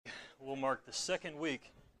will mark the second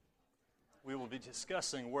week we will be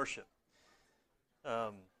discussing worship.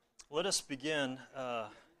 Let us begin,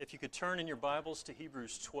 if you could turn in your Bibles to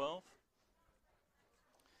Hebrews 12.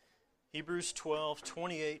 Hebrews 12,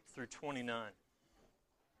 28 through 29.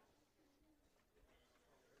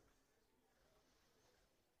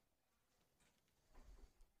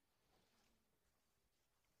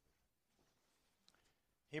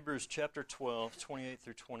 Hebrews chapter 12, 28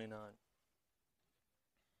 through 29.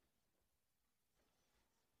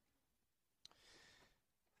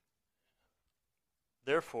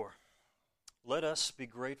 Therefore, let us be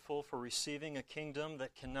grateful for receiving a kingdom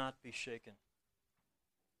that cannot be shaken.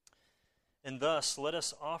 And thus, let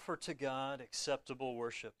us offer to God acceptable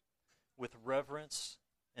worship with reverence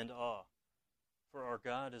and awe, for our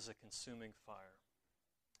God is a consuming fire.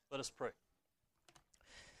 Let us pray.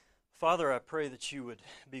 Father, I pray that you would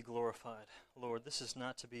be glorified. Lord, this is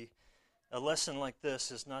not to be, a lesson like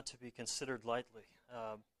this is not to be considered lightly.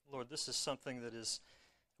 Lord, this is something that is,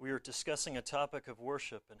 we are discussing a topic of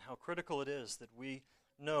worship and how critical it is that we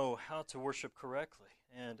know how to worship correctly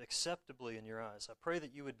and acceptably in your eyes. I pray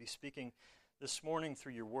that you would be speaking this morning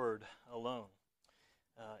through your word alone.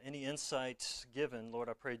 Any insights given, Lord,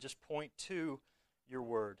 I pray just point to your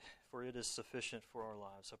word, for it is sufficient for our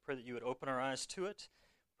lives. I pray that you would open our eyes to it.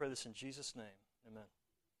 I pray this in Jesus' name. Amen.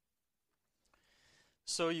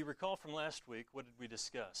 So you recall from last week, what did we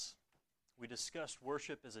discuss? We discussed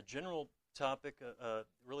worship as a general topic,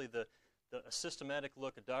 really a systematic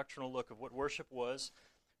look, a doctrinal look of what worship was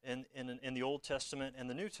in the Old Testament and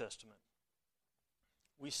the New Testament.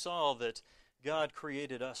 We saw that God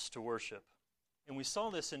created us to worship. And we saw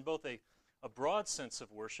this in both a broad sense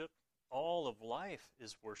of worship. All of life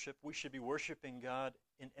is worship. We should be worshiping God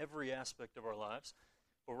in every aspect of our lives.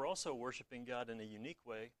 But we're also worshiping God in a unique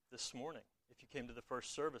way this morning. If you came to the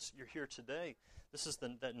first service, you're here today. This is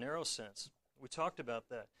that narrow sense. We talked about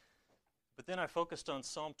that. But then I focused on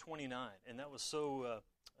Psalm 29, and that was so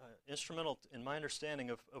instrumental in my understanding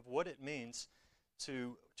of what it means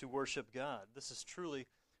to worship God. This is truly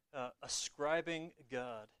ascribing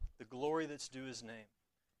God the glory that's due His name.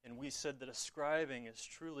 And we said that ascribing is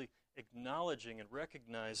truly acknowledging and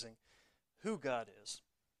recognizing who God is.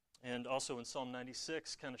 And also in Psalm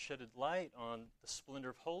 96 kind of shedded light on the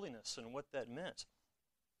splendor of holiness and what that meant.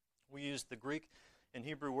 We used the Greek and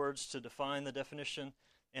Hebrew words to define the definition,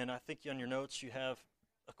 and I think on your notes you have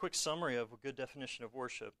a quick summary of a good definition of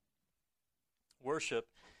worship. Worship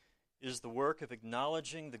is the work of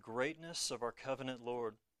acknowledging the greatness of our covenant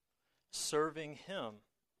Lord, serving Him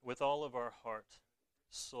with all of our heart,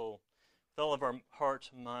 soul, with all of our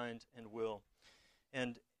heart, mind, and will.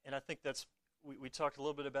 And I think that's, we talked a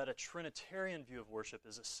little bit about a Trinitarian view of worship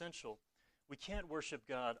is essential. We can't worship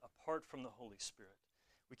God apart from the Holy Spirit.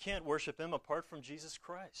 We can't worship Him apart from Jesus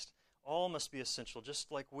Christ. All must be essential,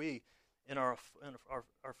 just like we, in our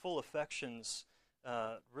full affections,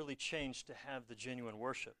 really change to have the genuine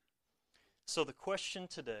worship. So the question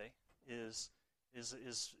today is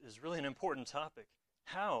really an important topic.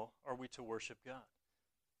 How are we to worship God?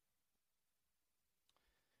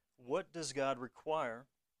 What does God require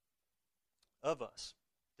of us?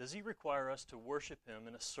 Does He require us to worship Him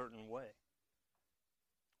in a certain way?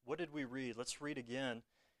 What did we read? Let's read again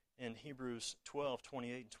in Hebrews 12,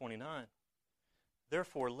 28 and 29.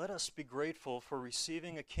 Therefore, let us be grateful for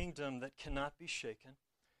receiving a kingdom that cannot be shaken,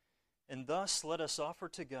 and thus let us offer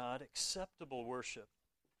to God acceptable worship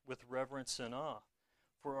with reverence and awe,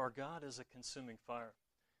 for our God is a consuming fire.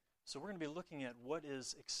 So we're going to be looking at what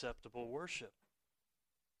is acceptable worship.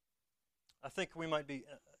 I think we might be,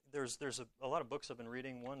 there's a lot of books I've been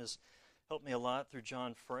reading. One has helped me a lot through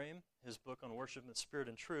John Frame, his book on worship in spirit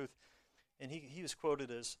and truth. And he was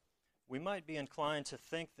quoted as, we might be inclined to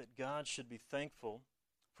think that God should be thankful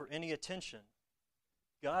for any attention.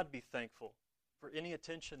 God be thankful for any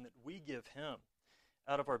attention that we give Him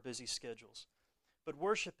out of our busy schedules. But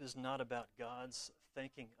worship is not about God's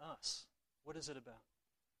thanking us. What is it about?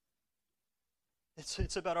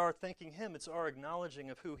 It's about our thanking Him. It's our acknowledging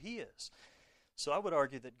of who He is. So I would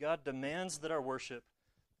argue that God demands that our worship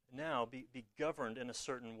now be governed in a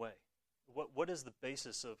certain way. What is the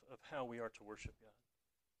basis of how we are to worship God?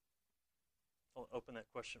 I'll open that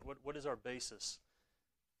question. What is our basis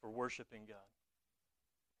for worshiping God?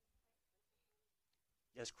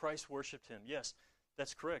 As Christ worshipped Him. Yes,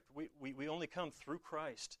 that's correct. We only come through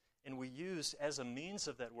Christ, and we use as a means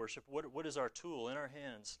of that worship, what is our tool in our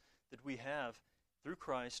hands that we have through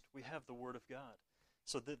Christ? We have the Word of God.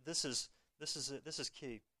 So this is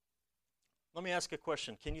key. Let me ask a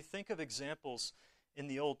question. Can you think of examples in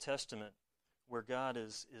the Old Testament where God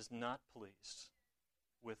is not pleased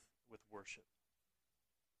with worship?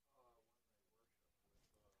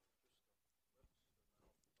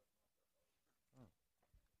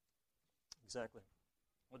 exactly.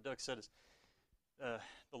 What Doug said is,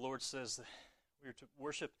 the Lord says that we are to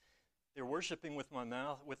worship. They're worshiping with my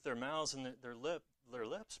mouth, with their mouths and their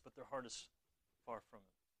lips, but their heart is far from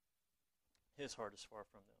Him. His heart is far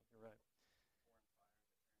from them. You're right.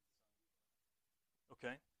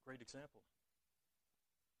 Okay, great example.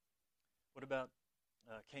 What about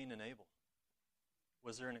Cain and Abel?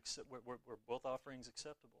 Was there were both offerings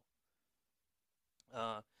acceptable?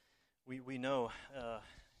 We know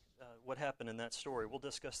what happened in that story. We'll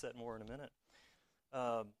discuss that more in a minute.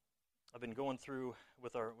 I've been going through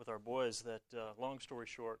with our boys that long story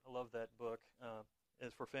short. I love that book.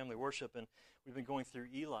 It's for family worship, and we've been going through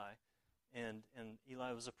Eli, and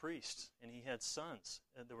Eli was a priest, and he had sons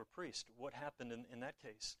that were priests. What happened in that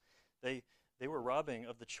case? They were robbing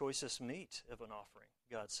of the choicest meat of an offering,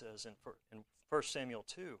 God says in 1 Samuel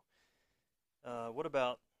 2. What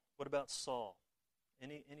about Saul?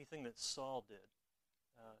 Anything that Saul did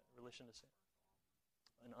in relation to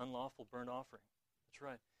an unlawful burnt offering. That's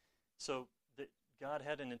right. So God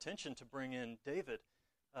had an intention to bring in David,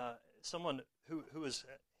 someone who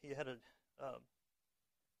had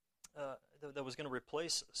that was going to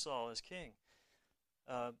replace Saul as king.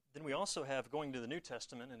 Then we also have, going to the New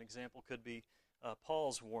Testament, an example could be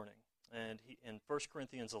Paul's warning. And in 1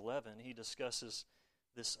 Corinthians 11, he discusses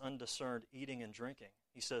this undiscerned eating and drinking.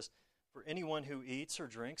 He says, "For anyone who eats or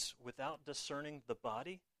drinks without discerning the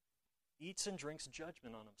body eats and drinks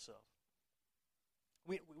judgment on himself."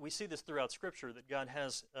 We see this throughout Scripture, that God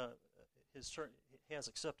has He has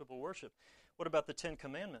acceptable worship. What about the Ten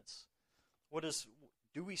Commandments?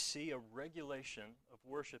 Do we see a regulation of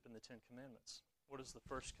worship in the Ten Commandments? What is the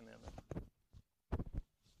first commandment?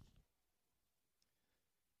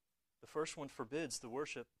 The first one forbids the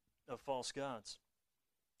worship of false gods.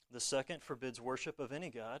 The second forbids worship of any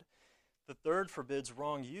god. The third forbids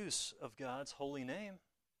wrong use of God's holy name.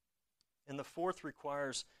 And the fourth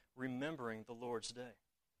requires remembering the Lord's day.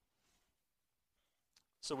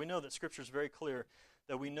 So we know that Scripture is very clear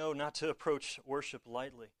that we know not to approach worship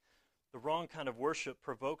lightly. The wrong kind of worship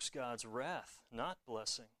provokes God's wrath, not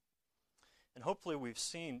blessing. And hopefully we've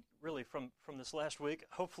seen, really from this last week,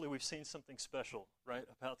 hopefully we've seen something special, right,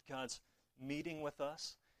 about God's meeting with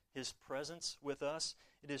us, His presence with us.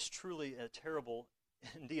 It is truly a terrible,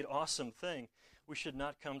 indeed awesome thing. We should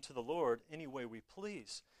not come to the Lord any way we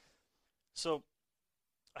please. So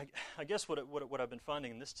I guess what I've been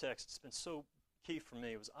finding in this text, it's been so key for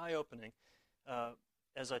me, it was eye-opening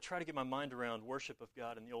as I try to get my mind around worship of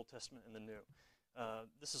God in the Old Testament and the New.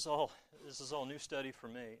 This is all new study for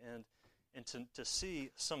me, and to see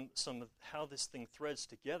some of how this thing threads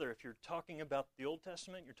together. If you're talking about the Old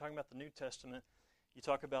Testament, you're talking about the New Testament, you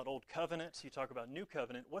talk about Old Covenant, you talk about New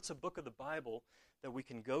Covenant, what's a book of the Bible that we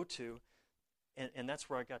can go to? And that's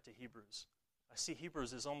where I got to Hebrews. I see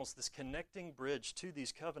Hebrews as almost this connecting bridge to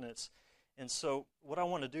these covenants. And so what I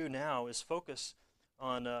want to do now is focus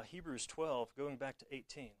on Hebrews 12, going back to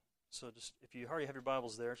 18. So just, if you already have your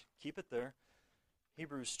Bibles there, keep it there.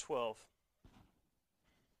 Hebrews 12.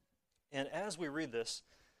 And as we read this,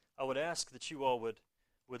 I would ask that you all would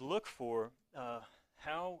look for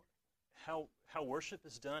how worship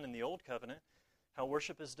is done in the Old Covenant, how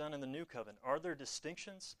worship is done in the New Covenant. Are there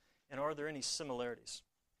distinctions, and are there any similarities?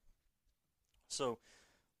 So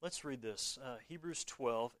let's read this. Hebrews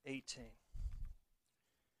 12:18.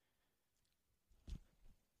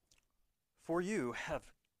 "For you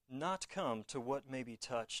have not come to what may be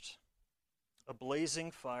touched, a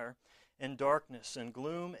blazing fire, and darkness, and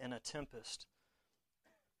gloom, and a tempest,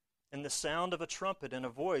 and the sound of a trumpet, and a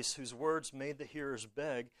voice whose words made the hearers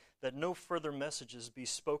beg that no further messages be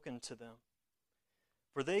spoken to them.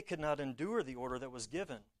 For they could not endure the order that was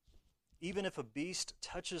given. Even if a beast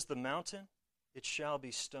touches the mountain, it shall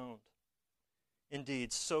be stoned.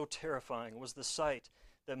 Indeed, so terrifying was the sight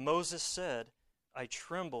that Moses said, 'I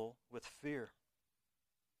tremble with fear.'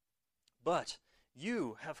 But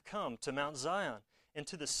you have come to Mount Zion, and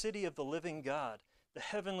to the city of the living God, the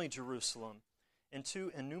heavenly Jerusalem, and to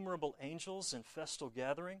innumerable angels in festal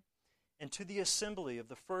gathering, and to the assembly of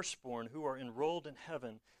the firstborn who are enrolled in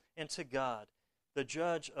heaven, and to God, the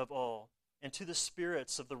judge of all, and to the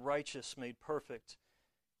spirits of the righteous made perfect,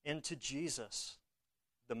 and to Jesus,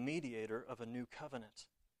 the mediator of a new covenant,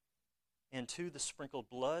 and to the sprinkled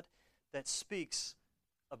blood that speaks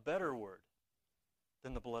a better word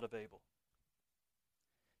than the blood of Abel.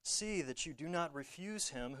 See that you do not refuse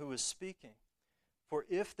him who is speaking. For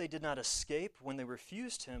if they did not escape when they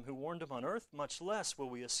refused him who warned them on earth, much less will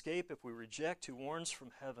we escape if we reject who warns from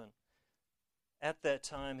heaven. At that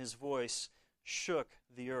time his voice shook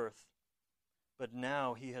the earth, but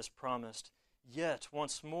now he has promised, Yet,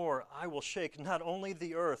 once more, I will shake not only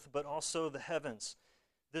the earth, but also the heavens.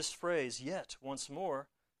 This phrase, yet, once more,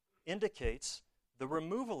 indicates the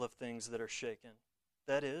removal of things that are shaken.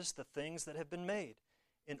 That is, the things that have been made,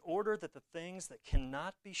 in order that the things that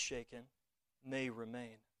cannot be shaken may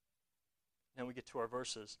remain. Now we get to our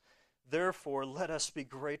verses. Therefore, let us be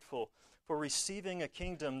grateful for receiving a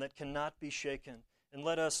kingdom that cannot be shaken, and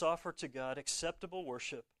let us offer to God acceptable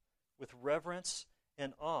worship with reverence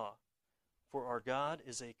and awe, for our God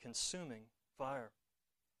is a consuming fire.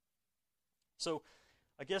 So,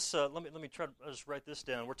 I guess let me try to just write this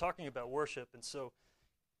down. We're talking about worship, and so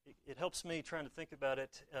it helps me trying to think about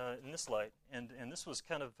it in this light. And this was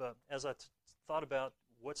kind of, as I thought about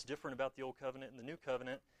what's different about the Old Covenant and the New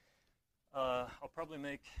Covenant, I'll probably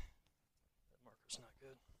make, that marker's not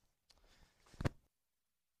good.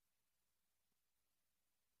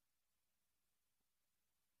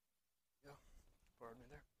 Yeah, pardon me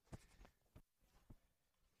there.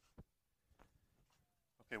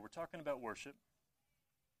 Okay, we're talking about worship.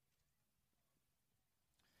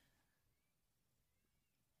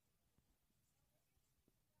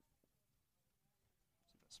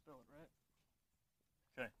 Spell it right.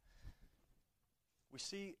 Okay. We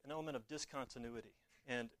see an element of discontinuity,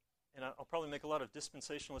 and I'll probably make a lot of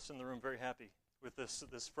dispensationalists in the room very happy with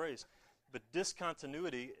this phrase. But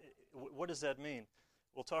discontinuity, what does that mean?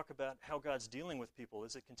 We'll talk about how God's dealing with people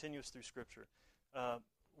as it continues through Scripture,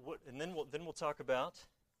 and then we'll talk about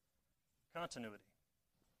continuity.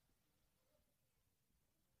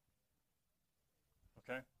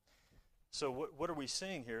 Okay. So what are we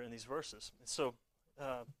seeing here in these verses? So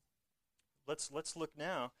let's look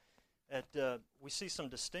now at, we see some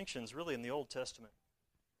distinctions really in the Old Testament.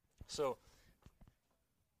 So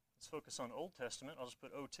let's focus on Old Testament. I'll just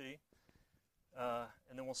put OT,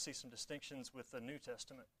 and then we'll see some distinctions with the New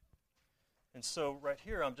Testament. And so right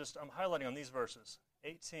here, I'm highlighting on these verses,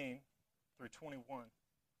 18 through 21.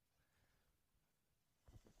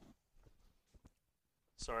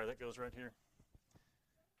 Sorry, that goes right here.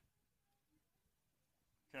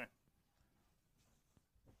 Okay.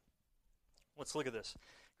 Let's look at this.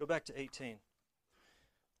 Go back to 18.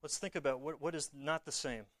 Let's think about what is not the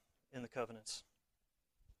same in the covenants.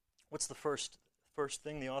 What's the first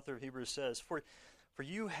thing the author of Hebrews says? For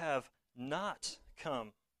you have not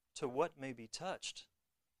come to what may be touched.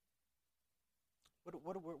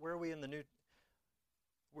 Where are we in the new?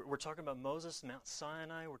 We're talking about Moses, Mount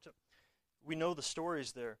Sinai. We know the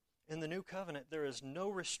stories there. In the new covenant, there is no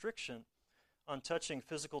restriction on touching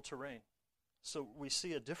physical terrain. So we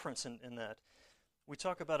see a difference in that. We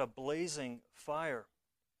talk about a blazing fire.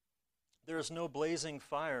 There is no blazing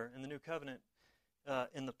fire in the new covenant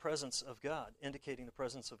in the presence of God, indicating the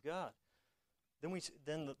presence of God.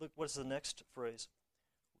 Then look, what's the next phrase?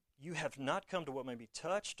 You have not come to what may be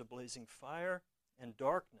touched, a blazing fire and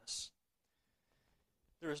darkness.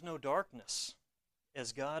 There is no darkness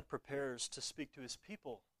as God prepares to speak to his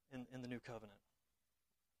people in the new covenant.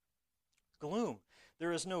 Gloom.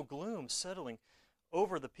 There is no gloom settling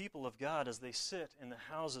over the people of God as they sit in the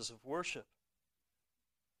houses of worship.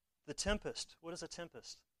 The tempest. What is a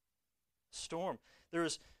tempest? Storm. There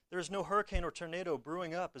is no hurricane or tornado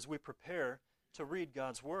brewing up as we prepare to read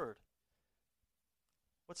God's word.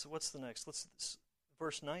 What's the next?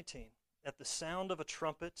 Verse 19. At the sound of a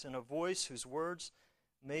trumpet and a voice whose words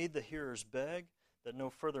made the hearers beg that no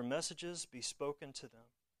further messages be spoken to them.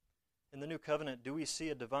 In the new covenant, do we see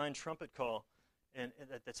a divine trumpet call and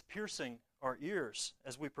that's piercing our ears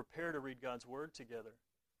as we prepare to read God's word together?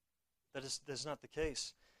 That is not the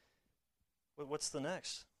case. What's the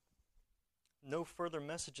next? No further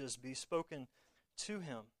messages be spoken to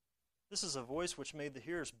him. This is a voice which made the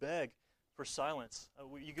hearers beg for silence.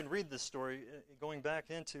 You can read this story going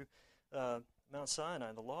back into Mount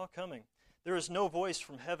Sinai, the law coming. There is no voice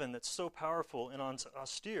from heaven that's so powerful and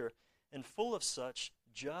austere and full of such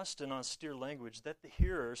just and austere language that the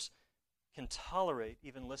hearers can tolerate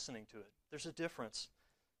even listening to it. There's a difference.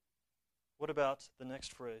 What about the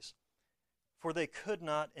next phrase? For they could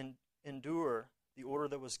not endure the order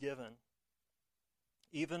that was given.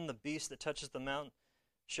 Even the beast that touches the mountain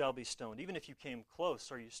shall be stoned. Even if you came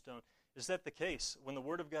close, are you stoned? Is that the case? When the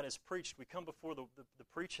word of God is preached, we come before the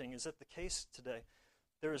preaching. Is that the case today?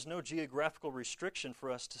 There is no geographical restriction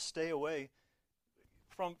for us to stay away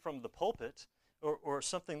from the pulpit or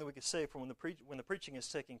something that we could say from when the preaching is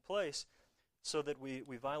taking place so that we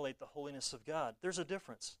violate the holiness of God. There's a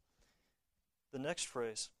difference. The next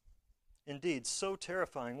phrase. Indeed, so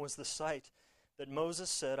terrifying was the sight that Moses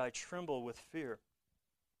said, I tremble with fear.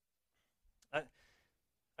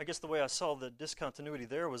 I guess the way I saw the discontinuity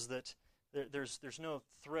there was that There's no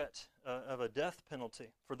threat of a death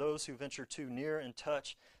penalty for those who venture too near and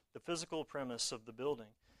touch the physical premise of the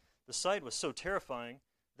building. The sight was so terrifying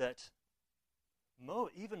that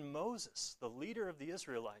even Moses, the leader of the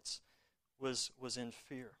Israelites, was in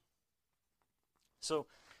fear. So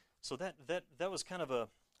that was kind of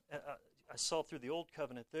I saw through the Old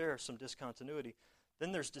Covenant there some discontinuity.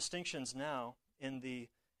 Then there's distinctions now in the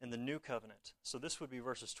New Covenant. So this would be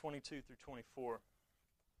verses 22 through 24.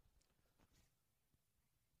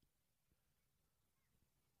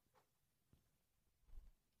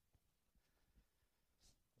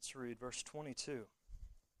 Let's read verse 22.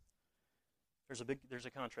 There's a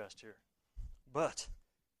contrast here. But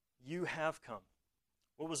you have come.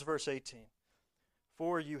 What was verse 18?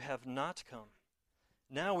 For you have not come.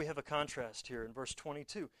 Now we have a contrast here in verse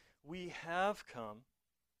 22. We have come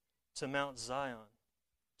to Mount Zion,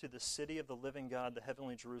 to the city of the living God, the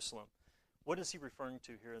heavenly Jerusalem. What is he referring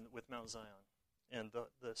to here with Mount Zion and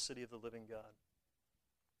the city of the living God?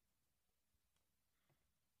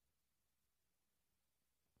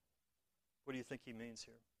 What do you think he means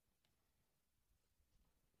here?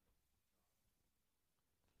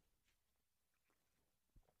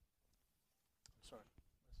 Sorry.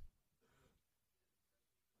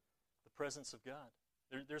 The presence of God.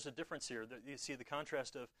 There's a difference here. You see the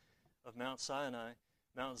contrast of Mount Sinai,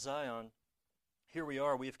 Mount Zion. Here we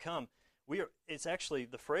are. We have come. It's actually,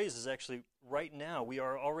 the phrase is actually right now. We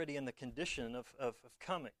are already in the condition of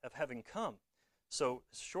coming, of having come. So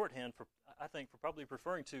shorthand for, I think, for probably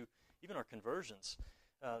referring to even our conversions.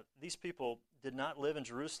 These people did not live in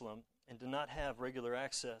Jerusalem and did not have regular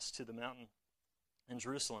access to the mountain in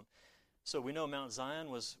Jerusalem. So we know Mount Zion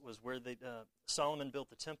was where Solomon built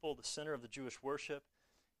the temple, the center of the Jewish worship.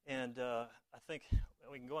 And I think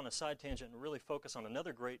we can go on a side tangent and really focus on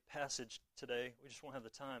another great passage today. We just won't have the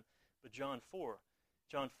time. But John 4.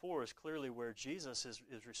 John 4 is clearly where Jesus is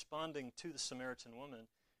responding to the Samaritan woman,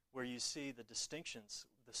 where you see the distinctions.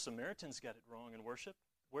 The Samaritans got it wrong in worship.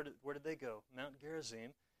 Where did they go? Mount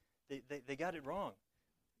Gerizim. They got it wrong.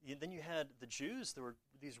 Then you had the Jews. There were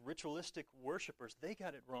these ritualistic worshipers. They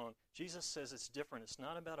got it wrong. Jesus says it's different. It's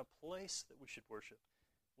not about a place that we should worship.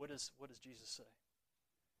 What does Jesus say?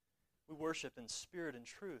 We worship in spirit and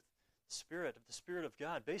truth. The Spirit of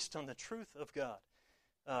God, based on the truth of God.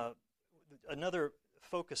 Another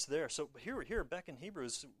focus there. So here back in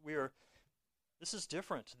Hebrews, this is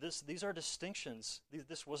different. These are distinctions.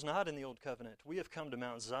 This was not in the Old Covenant. We have come to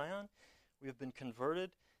Mount Zion. We have been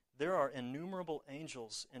converted. There are innumerable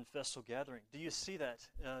angels in festal gathering. Do you see that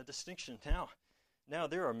distinction now? Now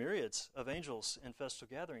there are myriads of angels in festal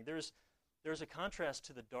gathering. There's a contrast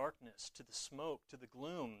to the darkness, to the smoke, to the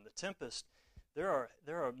gloom, the tempest. There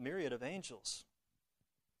are a myriad of angels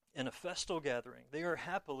in a festal gathering. They are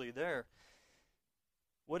happily there.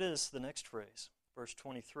 What is the next phrase? Verse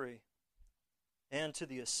 23. And to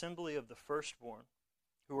the assembly of the firstborn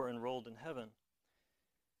who are enrolled in heaven.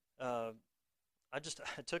 I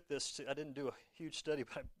took this I didn't do a huge study,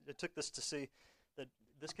 but I took this to see that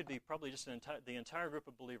this could be probably just the entire group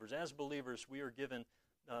of believers. As believers, we are given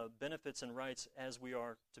benefits and rights as we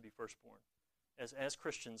are to be firstborn. As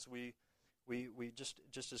Christians, we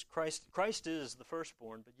just as Christ is the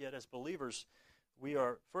firstborn, but yet as believers, we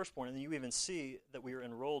are firstborn. And you even see that we are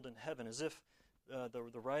enrolled in heaven, as if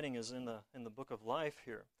the writing is in the book of life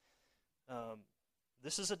here.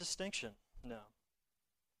 This is a distinction now.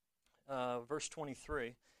 Verse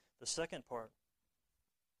 23, the second part.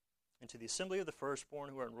 And to the assembly of the firstborn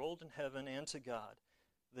who are enrolled in heaven, and to God,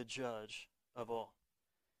 the judge of all.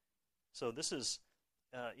 So this is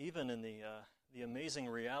even in the amazing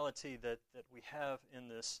reality that we have in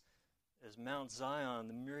this, as Mount Zion,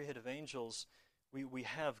 the myriad of angels, we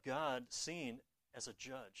have God seen as a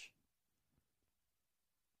judge.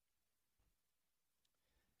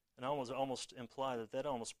 And I almost imply that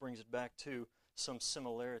almost brings it back to some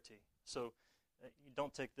similarity. So you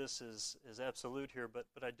don't take this as absolute here, but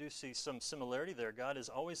I do see some similarity there. God is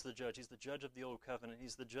always the judge. He's the judge of the Old Covenant.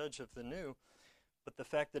 He's the judge of the New. But the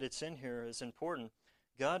fact that it's in here is important.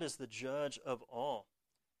 God is the judge of all,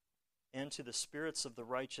 and to the spirits of the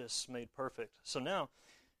righteous made perfect. So now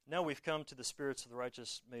we've come to the spirits of the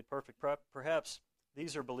righteous made perfect. Perhaps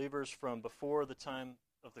these are believers from before the time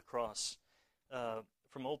of the cross,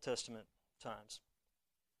 from Old Testament times.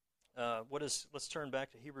 Let's turn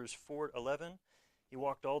back to Hebrews 4:11. He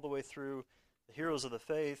walked all the way through the heroes of the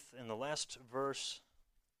faith. In the last verse,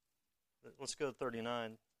 let's go to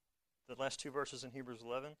 39. The last two verses in Hebrews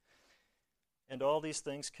 11. And all these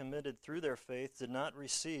things committed through their faith did not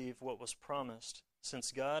receive what was promised,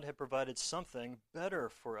 since God had provided something better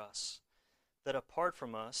for us, that apart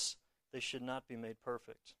from us they should not be made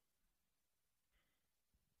perfect.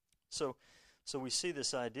 So we see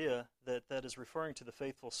this idea that is referring to the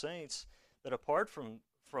faithful saints, that apart from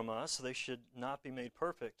us, they should not be made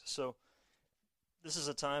perfect. So this is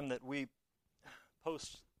a time that we,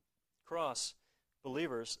 post-cross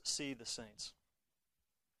believers, see the saints.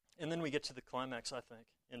 And then we get to the climax, I think,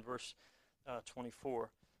 in verse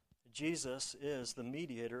 24. Jesus is the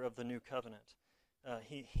mediator of the new covenant.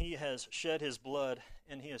 He has shed his blood,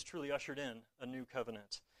 and he has truly ushered in a new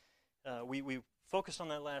covenant. We focused on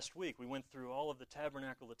that last week. We went through all of the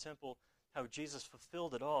tabernacle, the temple, how Jesus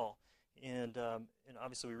fulfilled it all. And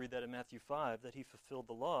obviously we read that in Matthew 5, that he fulfilled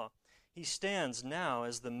the law. He stands now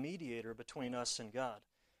as the mediator between us and God.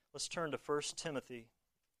 Let's turn to 1 Timothy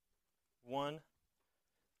 1,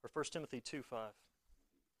 or 1 Timothy 2:5.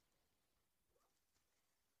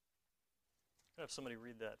 I'll have somebody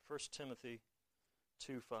read that. 1 Timothy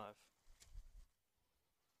 2:5.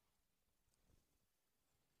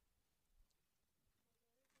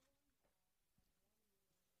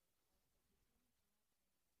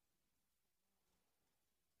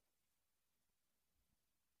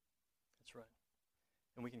 That's right.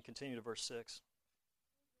 And we can continue to verse 6.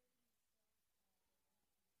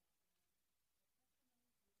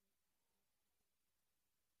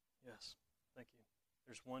 Yes, thank you.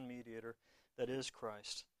 There's one mediator, that is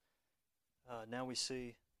Christ. Now we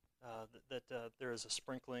see that there is a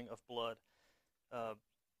sprinkling of blood.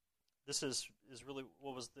 This is really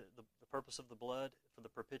what was the purpose of the blood, for the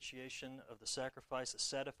propitiation of the sacrifice. It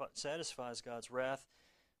satisfies God's wrath.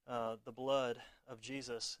 The blood of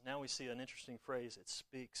Jesus. Now we see an interesting phrase. It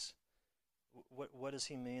speaks. What does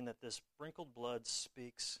he mean that this sprinkled blood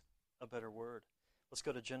speaks a better word? Let's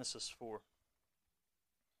go to Genesis 4.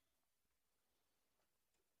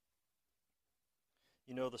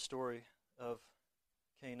 You know the story of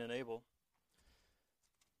Cain and Abel.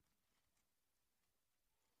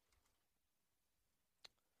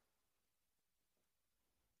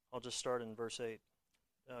 I'll just start in verse 8.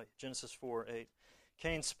 Genesis 4:8.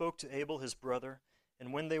 Cain spoke to Abel his brother,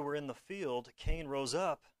 and when they were in the field, Cain rose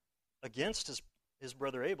up against his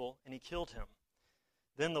brother Abel, and he killed him.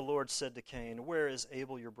 Then the Lord said to Cain, "Where is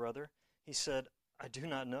Abel your brother?" He said, "I do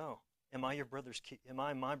not know. Am I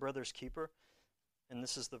my brother's keeper?" And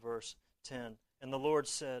this is the verse 10. And the Lord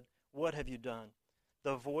said, "What have you done?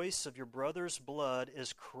 The voice of your brother's blood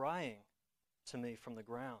is crying to me from the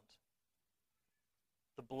ground."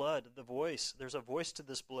 The blood, the voice, there's a voice to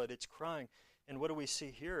this blood. It's crying. And what do we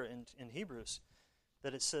see here in Hebrews?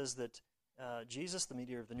 That it says that Jesus, the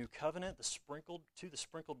mediator of the new covenant, the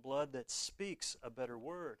sprinkled blood that speaks a better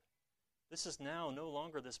word. This is now no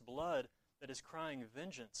longer this blood that is crying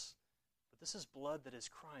vengeance, but this is blood that is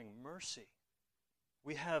crying mercy.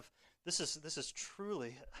 We have, this is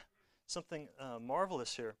truly something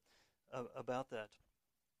marvelous here about that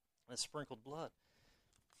sprinkled blood.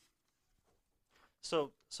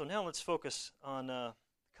 So now let's focus on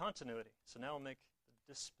continuity. So now we'll make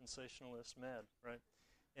the dispensationalists mad, right?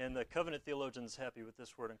 And the covenant theologian's happy with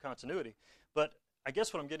this word, and continuity. But I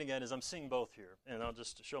guess what I'm getting at is I'm seeing both here, and I'll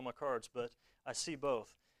just show my cards, but I see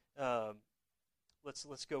both.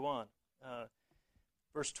 Let's go on.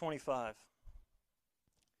 Verse 25.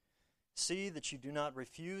 See that you do not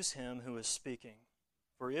refuse him who is speaking.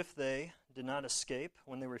 For if they did not escape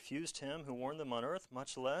when they refused him who warned them on earth,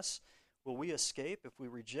 much less will we escape if we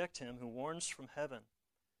reject him who warns from heaven.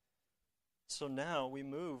 So now we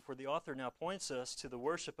move where the author now points us to the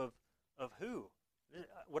worship of who?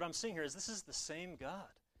 What I'm seeing here is this is the same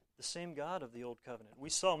God of the Old Covenant. We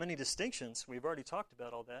saw many distinctions. We've already talked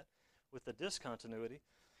about all that with the discontinuity.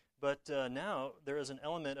 But now there is an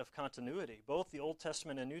element of continuity. Both the Old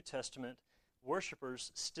Testament and New Testament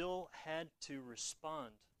worshipers still had to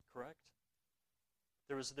respond, correct?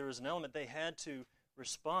 There was an element they had to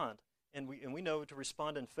respond. And we know to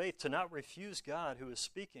respond in faith, to not refuse God who is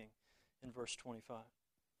speaking in verse 25.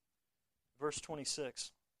 Verse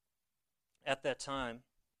 26. At that time,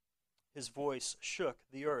 his voice shook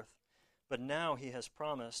the earth. But now he has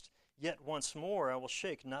promised, yet once more I will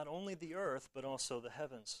shake not only the earth, but also the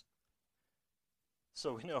heavens.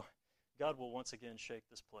 So we know God will once again shake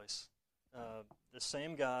this place. The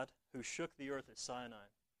same God who shook the earth at Sinai.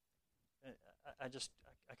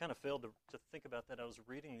 I kind of failed to think about that. I was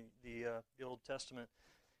reading the Old Testament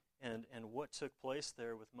and what took place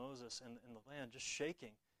there with Moses and the land just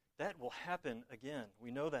shaking. That will happen again.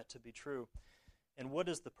 We know that to be true. And what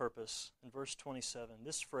is the purpose? In verse 27,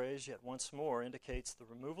 this phrase, yet once more, indicates the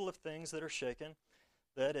removal of things that are shaken,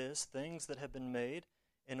 that is, things that have been made,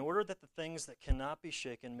 in order that the things that cannot be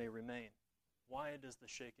shaken may remain. Why does the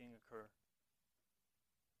shaking occur?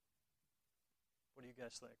 What do you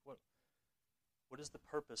guys think? What is the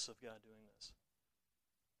purpose of God doing this?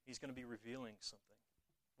 He's going to be revealing something.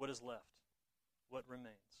 What is left? What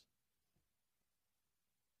remains?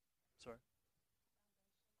 Sorry?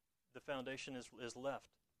 The foundation is left.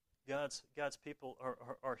 God's people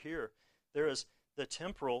are here. The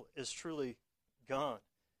temporal is truly gone,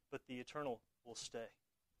 but the eternal will stay.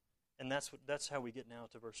 And that's how we get now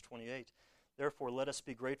to verse 28. Therefore, let us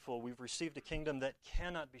be grateful. We've received a kingdom that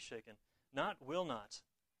cannot be shaken. Not will not.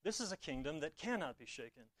 This is a kingdom that cannot be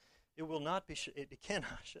shaken. It will not be shaken. It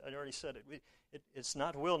cannot. I already said it. It's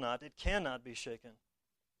not will not. It cannot be shaken.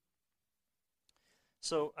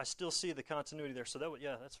 So I still see the continuity there. So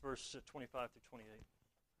that's verse 25 through 28.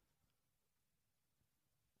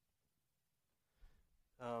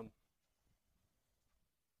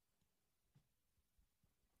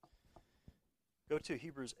 Go to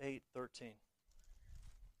Hebrews 8:13.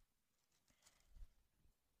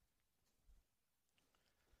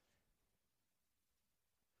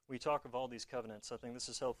 We talk of all these covenants. I think this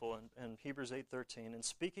is helpful. In Hebrews 8:13, and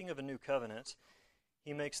speaking of a new covenant,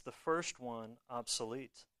 he makes the first one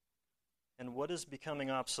obsolete. And what is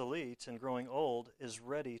becoming obsolete and growing old is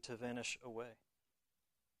ready to vanish away.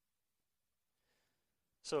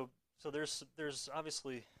 So there's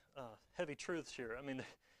obviously heavy truths here. I mean,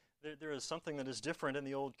 there is something that is different in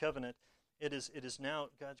the old covenant. It is now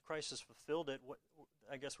Christ has fulfilled it.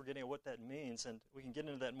 I guess we're getting at what that means, and we can get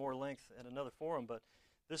into that more length at another forum. But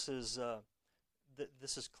this is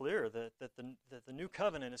clear that the new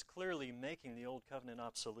covenant is clearly making the old covenant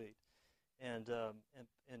obsolete, and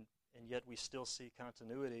yet we still see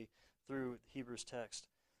continuity through Hebrews text.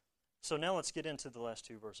 So now let's get into the last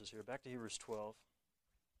two verses here. Back to Hebrews 12.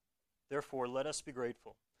 Therefore, let us be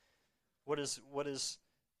grateful. What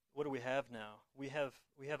do we have now? We have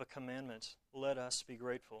a commandment. Let us be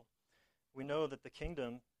grateful. We know that the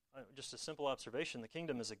kingdom, just a simple observation, the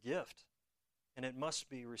kingdom is a gift, and it must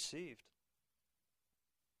be received.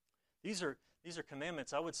 These are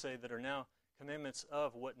commandments, I would say, that are now commandments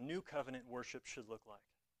of what new covenant worship should look like.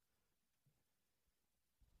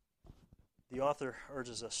 The author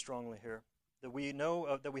urges us strongly here that we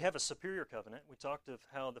know that we have a superior covenant. We talked of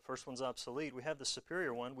how the first one's obsolete. We have the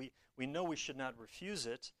superior one. We know we should not refuse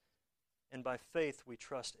it, and by faith we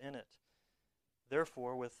trust in it.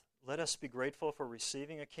 Therefore, let us be grateful for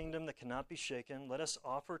receiving a kingdom that cannot be shaken. Let us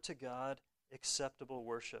offer to God acceptable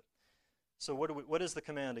worship. So what is the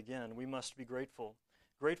command again? We must be grateful.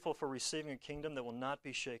 Grateful for receiving a kingdom that will not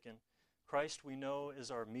be shaken. Christ, we know,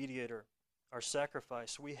 is our mediator, our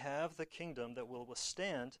sacrifice. We have the kingdom that will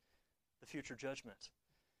withstand the future judgment.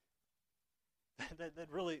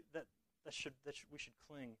 We should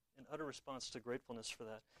cling in utter response to gratefulness for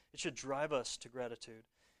that. It should drive us to gratitude.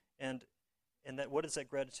 And what does that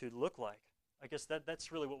gratitude look like? I guess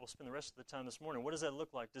that's really what we'll spend the rest of the time this morning. What does that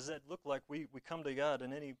look like? Does that look like we come to God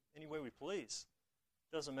in any way we please?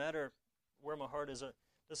 Doesn't matter where my heart is.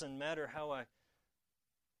 Doesn't matter how I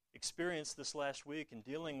experienced this last week in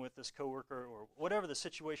dealing with this coworker or whatever the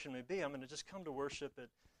situation may be. I'm going to just come to worship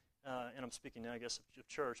it. And I'm speaking now, I guess, of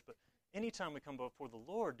church. But anytime we come before the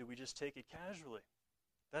Lord, do we just take it casually?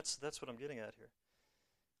 That's what I'm getting at here.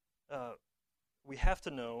 We have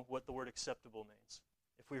to know what the word acceptable means.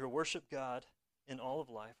 If we are to worship God in all of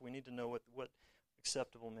life, we need to know what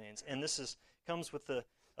acceptable means. And this comes with a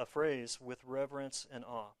phrase, with reverence and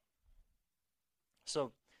awe.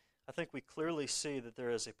 So I think we clearly see that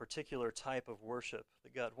there is a particular type of worship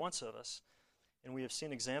that God wants of us. And we have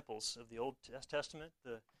seen examples of the Old Testament,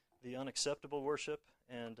 the unacceptable worship,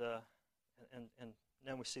 and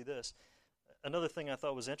now we see this. Another thing I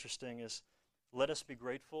thought was interesting is, let us be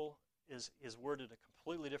grateful is worded a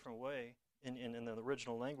completely different way in the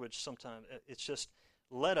original language sometimes. It's just,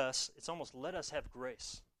 it's almost let us have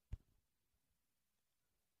grace.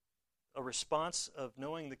 A response of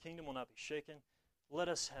knowing the kingdom will not be shaken. Let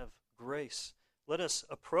us have grace. Let us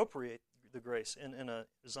appropriate the grace. In a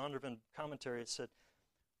Zondervan commentary, it said,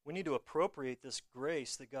 we need to appropriate this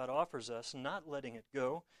grace that God offers us, not letting it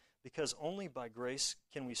go, because only by grace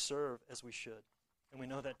can we serve as we should. And we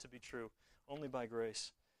know that to be true, only by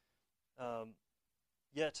grace.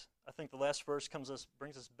 Yet, I think the last verse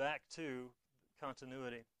brings us back to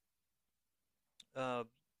continuity. Our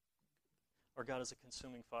God is a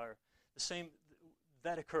consuming fire. The same,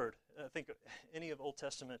 that occurred. I think any of Old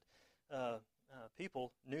Testament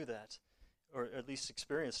people knew that, or at least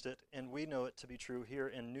experienced it, and we know it to be true here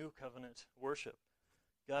in New Covenant worship.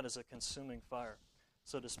 God is a consuming fire.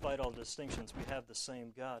 So despite all distinctions, we have the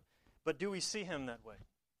same God. But do we see him that way?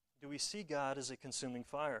 Do we see God as a consuming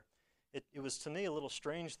fire? It was to me a little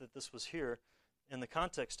strange that this was here in the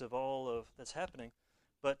context of all of that's happening,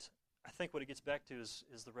 but I think what it gets back to is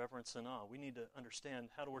the reverence and awe. We need to understand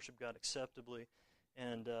how to worship God acceptably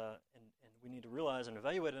And we need to realize and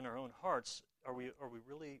evaluate in our own hearts, are we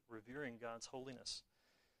really revering God's holiness?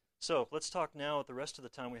 So let's talk now at the rest of the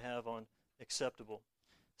time we have on acceptable.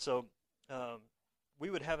 So we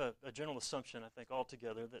would have a general assumption, I think,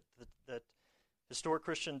 altogether, that historic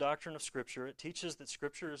Christian doctrine of Scripture, it teaches that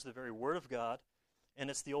Scripture is the very Word of God, and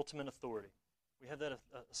it's the ultimate authority. We have that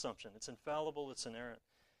assumption. It's infallible, it's inerrant.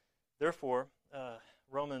 Therefore,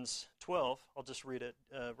 Romans 12, I'll just read it,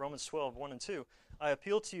 Romans 12, 1 and 2. I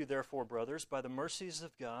appeal to you, therefore, brothers, by the mercies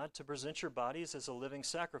of God, to present your bodies as a living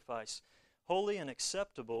sacrifice, holy and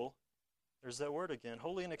acceptable, there's that word again,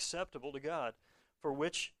 holy and acceptable to God, for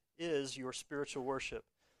which is your spiritual worship.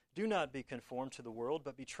 Do not be conformed to the world,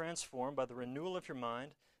 but be transformed by the renewal of your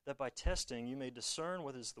mind, that by testing you may discern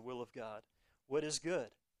what is the will of God, what is good,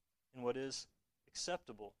 and what is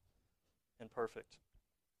acceptable and perfect.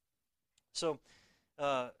 So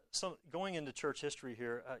going into church history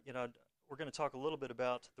here, we're going to talk a little bit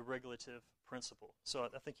about the regulative principle. So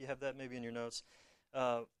I think you have that maybe in your notes.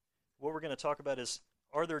 What we're going to talk about is,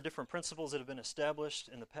 are there different principles that have been established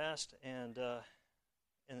in the past? And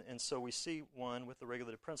so we see one with the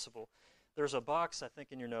regulative principle. There's a box, I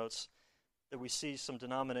think, in your notes that we see some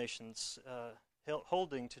denominations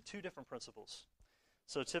holding to two different principles.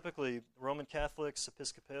 So typically, Roman Catholics,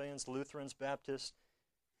 Episcopalians, Lutherans, Baptists,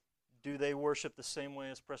 do they worship the same way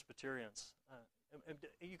as Presbyterians?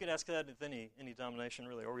 You could ask that of any denomination,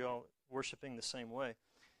 really. Are we all worshiping the same way?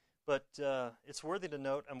 But it's worthy to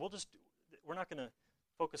note, and we're not going to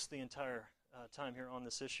focus the entire time here on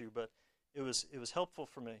this issue, but it was helpful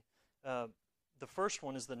for me. The first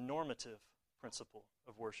one is the normative principle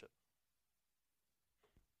of worship.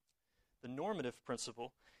 The normative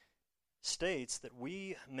principle states that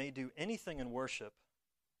we may do anything in worship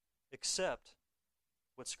except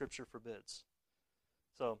what Scripture forbids.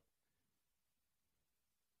 So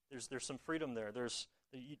there's some freedom there.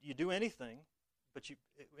 You do anything, but you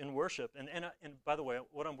in worship. And by the way,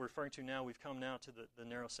 what I'm referring to now, we've come now to the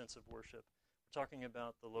narrow sense of worship. We're talking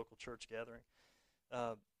about the local church gathering.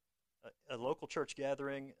 A local church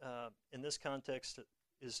gathering in this context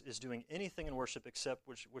is doing anything in worship except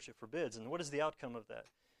which it forbids. And what is the outcome of that?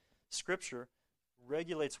 Scripture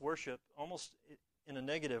regulates worship almost in a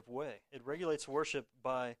negative way. It regulates worship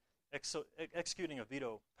by executing a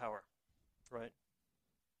veto power, right?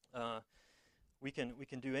 We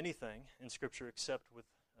can do anything in Scripture except with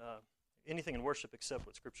anything in worship except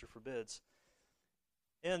what Scripture forbids.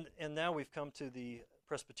 And now we've come to the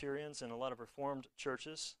Presbyterians and a lot of Reformed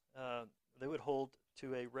churches. They would hold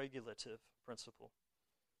to a regulative principle.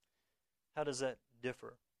 How does that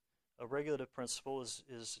differ? A regulative principle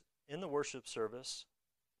is in the worship service,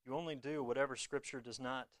 you only do whatever Scripture does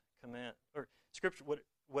not command, or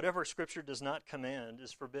whatever Scripture does not command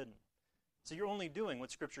is forbidden. So you're only doing what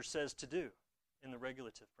Scripture says to do in the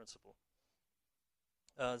regulative principle.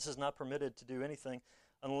 This is not permitted to do anything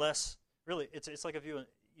unless, really, it's like if you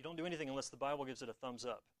don't do anything unless the Bible gives it a thumbs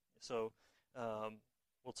up. So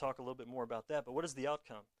we'll talk a little bit more about that. But what is the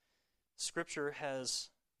outcome? Scripture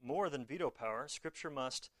has more than veto power. Scripture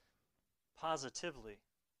must positively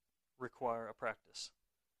require a practice,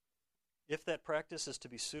 if that practice is to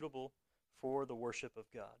be suitable for the worship of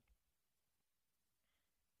God.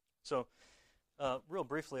 So, real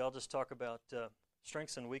briefly, I'll just talk about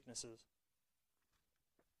strengths and weaknesses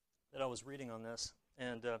that I was reading on this.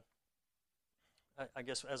 And I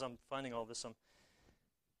guess as I'm finding all this,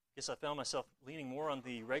 I found myself leaning more on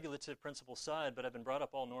the regulative principle side, but I've been brought up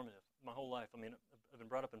all normative my whole life. I mean, I've been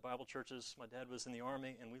brought up in Bible churches. My dad was in the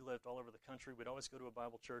Army, and we lived all over the country. We'd always go to a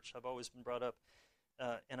Bible church. I've always been brought up,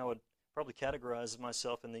 and I would probably categorize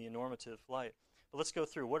myself in the normative light. But let's go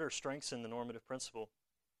through what are strengths in the normative principle.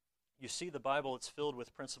 You see the Bible, it's filled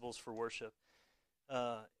with principles for worship.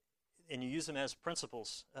 And you use them as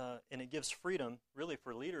principles. And it gives freedom, really,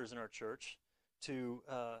 for leaders in our church to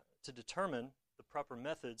determine the proper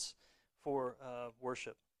methods for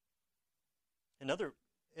worship. Another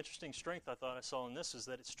interesting strength I thought I saw in this is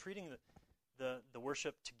that it's treating the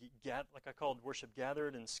worship like I called worship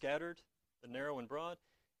gathered and scattered, the narrow and broad.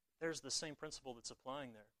 There's the same principle that's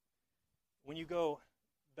applying there. When you go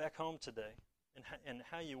back home today and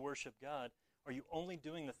how you worship God, are you only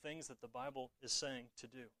doing the things that the Bible is saying to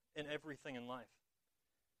do in everything in life?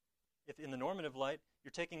 If in the normative light,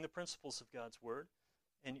 you're taking the principles of God's Word,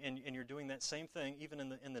 and you're doing that same thing even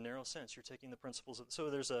in the narrow sense. You're taking the principles so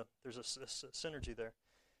there's a synergy there.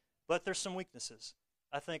 But there's some weaknesses.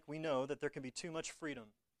 I think we know that there can be too much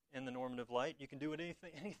freedom in the normative light. You can do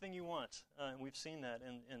anything you want. And we've seen that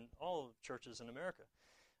in all of churches in America.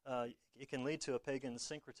 It can lead to a pagan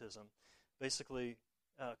syncretism. Basically,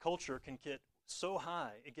 culture can get so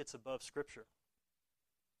high it gets above Scripture.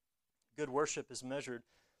 Good worship is measured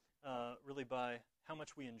really by how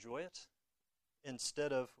much we enjoy it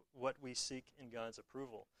instead of what we seek in God's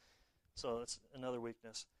approval. So that's another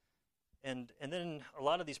weakness. And then a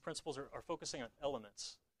lot of these principles are focusing on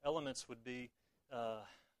elements. Elements would be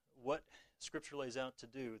what Scripture lays out to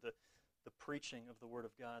do, the preaching of the Word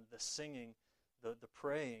of God, the singing, the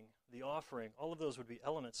praying, the offering. All of those would be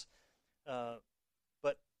elements.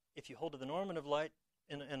 But if you hold to the normative light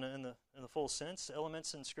in the full sense,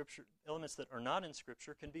 elements in Scripture, elements that are not in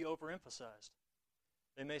Scripture, can be overemphasized.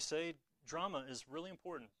 They may say drama is really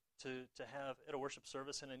important to have at a worship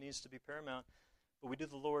service, and it needs to be paramount. But we do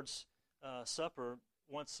the Lord's Supper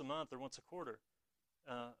once a month or once a quarter.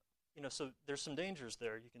 So there's some dangers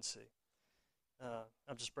there you can see.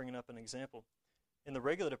 I'm just bringing up an example. In the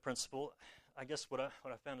regulative principle, I guess what I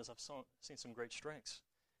found is I've seen some great strengths.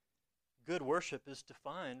 Good worship is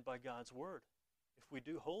defined by God's Word. If we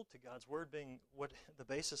do hold to God's Word being what the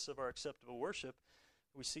basis of our acceptable worship,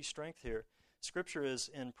 we see strength here. Scripture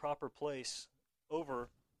is in proper place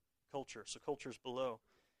over culture, so culture's below.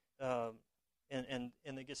 And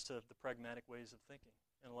it gets to the pragmatic ways of thinking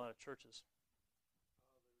in a lot of churches.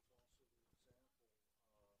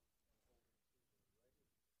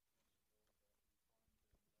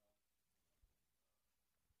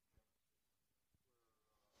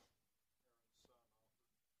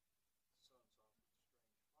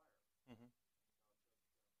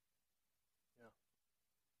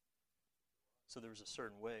 So there was a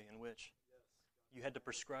certain way in which you had to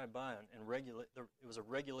prescribe by and regulate. It was a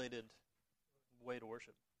regulated way to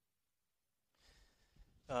worship.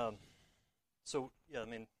 That's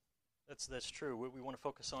true. What we want to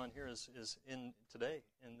focus on here is in today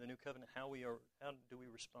in the new covenant how do we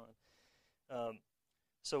respond.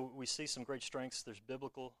 So we see some great strengths. There's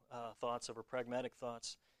biblical thoughts over pragmatic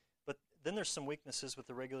thoughts, but then there's some weaknesses with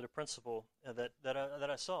the regulative principle that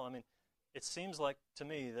I saw. It seems like to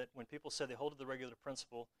me that when people say they hold to the regulative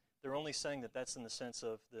principle, they're only saying that that's in the sense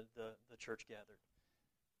of the church gathered.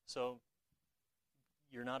 So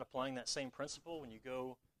you're not applying that same principle when you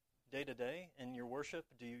go day to day in your worship?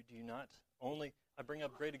 Do you not only? I bring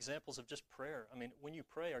up great examples of just prayer. When you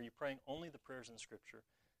pray, are you praying only the prayers in Scripture?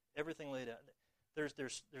 Everything laid out.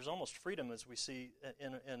 There's almost freedom as we see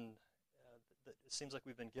in it seems like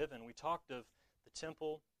we've been given. We talked of the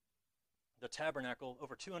temple, the tabernacle,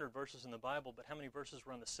 over 200 verses in the Bible, but how many verses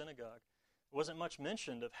were on the synagogue? There wasn't much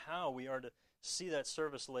mentioned of how we are to see that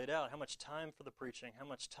service laid out, how much time for the preaching, how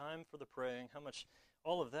much time for the praying, how much,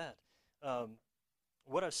 all of that.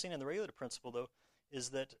 What I've seen in the regulative principle, though, is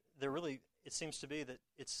that it seems to be that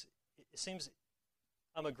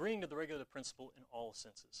I'm agreeing to the regulative principle in all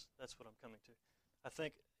senses. That's what I'm coming to. I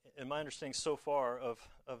think, in my understanding so far of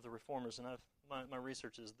the Reformers, and my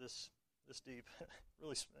research is this deep,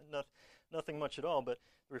 really nothing much at all, but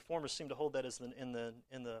the Reformers seem to hold that as in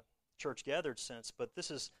the church gathered sense, but this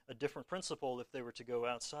is a different principle if they were to go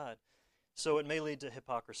outside. So it may lead to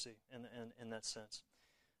hypocrisy in that sense.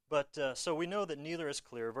 But so we know that neither is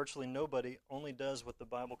clear. Virtually nobody only does what the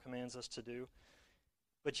Bible commands us to do,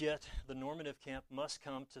 but yet the normative camp must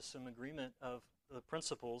come to some agreement of the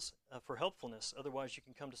principles for helpfulness. Otherwise you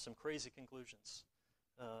can come to some crazy conclusions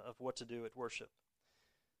of what to do at worship.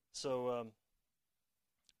 So,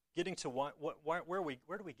 getting to where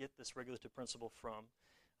do we get this regulative principle from?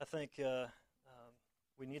 I think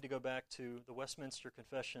we need to go back to the Westminster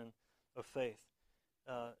Confession of Faith.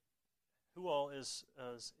 Who all is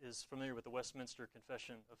familiar with the Westminster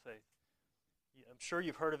Confession of Faith? I'm sure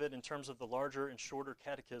you've heard of it in terms of the larger and shorter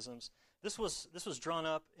catechisms. This was drawn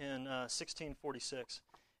up in 1646,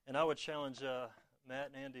 and I would challenge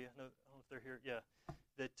Matt and Andy. I don't know if they're here. Yeah,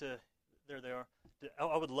 that. There they are.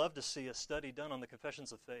 I would love to see a study done on the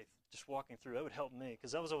Confessions of Faith, just walking through. That would help me,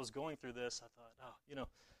 because as I was going through this, I thought,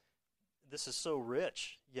 this is so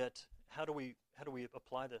rich, yet how do we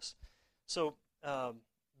apply this? So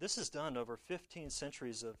this is done over 15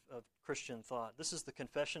 centuries of Christian thought. This is the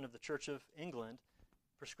Confession of the Church of England,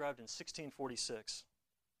 prescribed in 1646.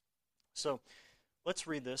 So let's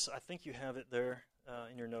read this. I think you have it there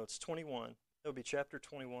in your notes. 21. That would be chapter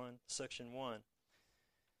 21, section 1.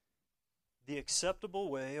 The acceptable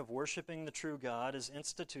way of worshiping the true God is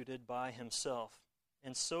instituted by Himself,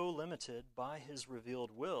 and so limited by His revealed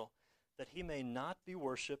will, that He may not be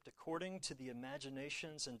worshipped according to the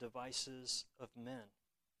imaginations and devices of men,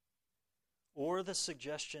 or the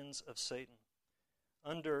suggestions of Satan,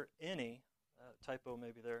 under any, typo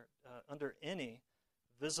maybe there, under any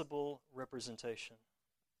visible representation,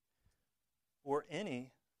 or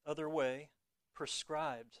any other way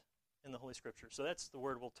prescribed in the Holy Scripture. So that's the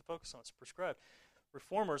word we'll focus on. It's prescribed.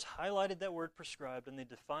 Reformers highlighted that word prescribed, and they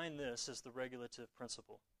defined this as the regulative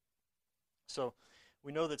principle. So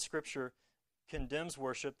we know that Scripture condemns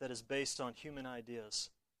worship that is based on human ideas.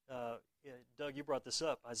 Doug, you brought this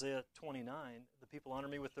up. Isaiah 29, the people honor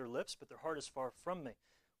me with their lips, but their heart is far from me.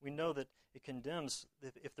 We know that it condemns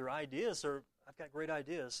if their ideas are, I've got great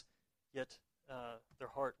ideas, yet their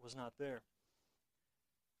heart was not there.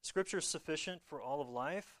 Scripture is sufficient for all of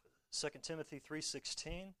life, 2 Timothy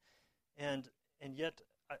 3:16, and yet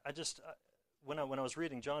when I was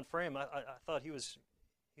reading John Frame, I thought he was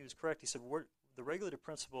correct. He said the regulative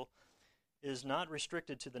principle is not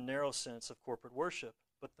restricted to the narrow sense of corporate worship,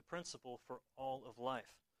 but the principle for all of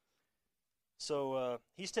life. So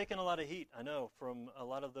he's taken a lot of heat, I know, from a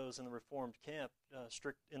lot of those in the Reformed camp,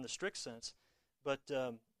 in the strict sense, but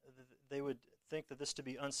they would think that this to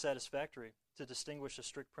be unsatisfactory, to distinguish a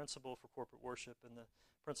strict principle for corporate worship and the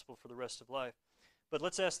principle for the rest of life. But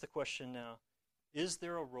let's ask the question now, is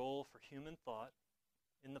there a role for human thought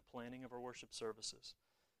in the planning of our worship services?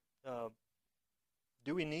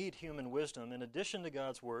 Do we need human wisdom in addition to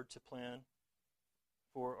God's Word to plan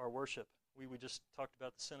for our worship? We just talked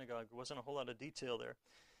about the synagogue. There wasn't a whole lot of detail there.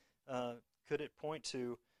 Could it point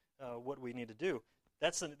to what we need to do?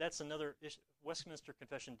 That's another issue. Westminster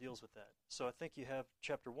Confession deals with that. So I think you have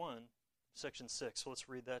chapter 1, section 6. So let's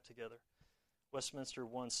read that together. Westminster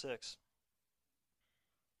 1:6.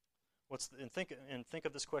 Think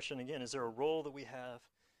of this question again. Is there a role that we have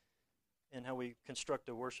in how we construct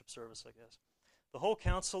a worship service, I guess? The whole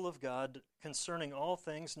counsel of God concerning all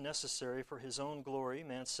things necessary for his own glory,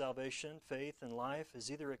 man's salvation, faith, and life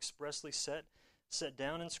is either expressly set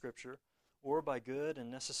down in Scripture or by good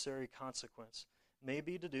and necessary consequence may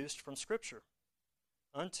be deduced from Scripture,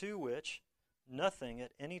 unto which nothing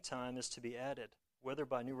at any time is to be added, whether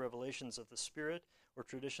by new revelations of the Spirit or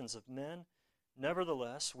traditions of men.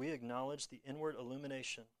 Nevertheless, we acknowledge the inward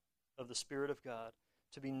illumination of the Spirit of God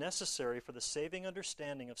to be necessary for the saving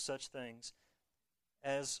understanding of such things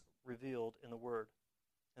as revealed in the Word.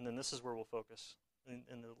 And then this is where we'll focus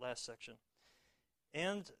in the last section.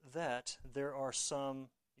 And that there are some,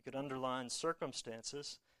 you could underline,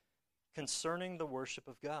 circumstances concerning the worship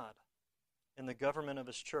of God and the government of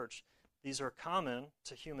his church. These are common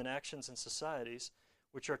to human actions and societies,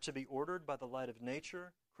 which are to be ordered by the light of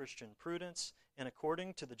nature, Christian prudence, and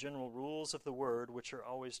according to the general rules of the Word, which are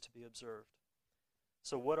always to be observed.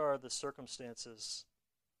 So what are the circumstances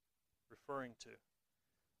referring to?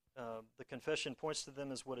 The confession points to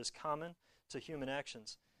them as what is common to human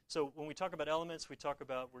actions. So when we talk about elements, we talk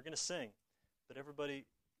about we're going to sing, but everybody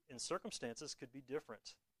in circumstances could be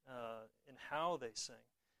different in how they sing.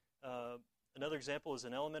 Another example is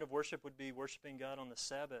an element of worship would be worshiping God on the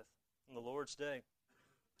Sabbath, on the Lord's Day.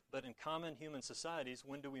 But in common human societies,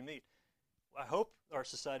 when do we meet? I hope our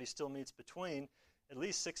society still meets between at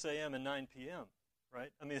least 6 a.m. and 9 p.m.,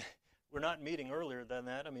 right? I mean, we're not meeting earlier than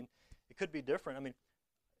that. I mean, it could be different. I mean,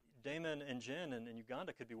 Damon and Jen in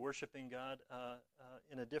Uganda could be worshiping God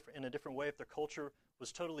in a different way if their culture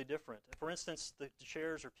was totally different. For instance, the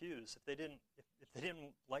chairs or pews. If they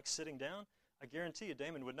didn't like sitting down, I guarantee you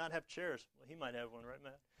Damon would not have chairs. Well, he might have one, right,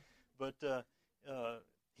 Matt? But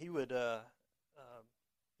he would.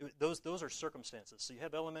 Those are circumstances. So you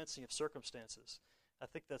have elements and you have circumstances. I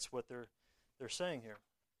think that's what they're saying here.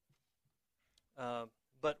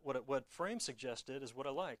 But what Frame suggested is what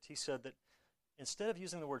I liked. He said that instead of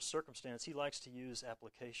using the word circumstance, he likes to use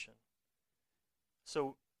application.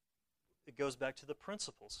 So it goes back to the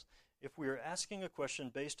principles. If we are asking a question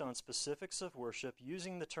based on specifics of worship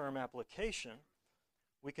using the term application,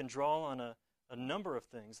 we can draw on a number of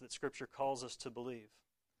things that Scripture calls us to believe.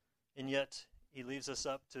 And yet, he leaves us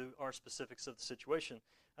up to our specifics of the situation.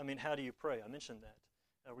 I mean, how do you pray? I mentioned that.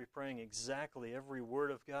 Are we praying exactly every word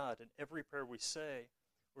of God and every prayer we say?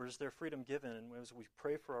 Or is there freedom given? And as we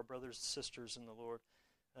pray for our brothers and sisters in the Lord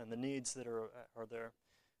and the needs that are there,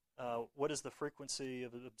 what is the frequency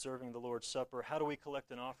of observing the Lord's Supper? How do we collect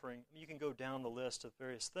an offering? You can go down the list of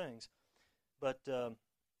various things. But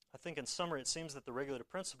I think in summary, it seems that the regulative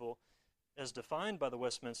principle, as defined by the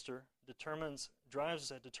Westminster,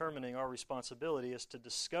 drives at determining our responsibility is to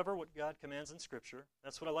discover what God commands in Scripture.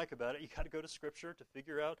 That's what I like about it. You got to go to Scripture to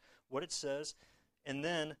figure out what it says, and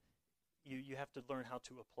then you have to learn how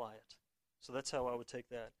to apply it. So that's how I would take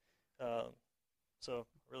that. So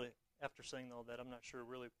really, after saying all that, I'm not sure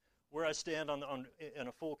really where I stand in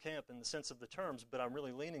a full camp in the sense of the terms, but I'm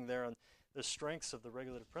really leaning there on the strengths of the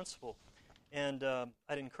regulative principle. And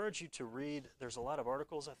I'd encourage you to read. There's a lot of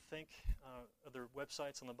articles, I think, other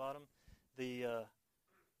websites on the bottom.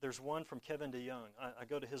 There's one from Kevin DeYoung. I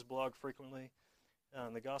go to his blog frequently,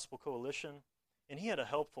 the Gospel Coalition, and he had a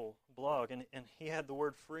helpful blog, and he had the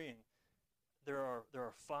word freeing. There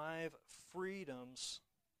are 5 freedoms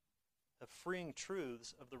freeing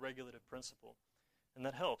truths of the regulative principle. And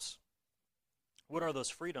that helps. What are those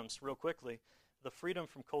freedoms? Real quickly, the freedom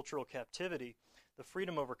from cultural captivity, the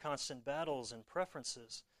freedom over constant battles and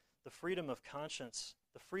preferences, the freedom of conscience,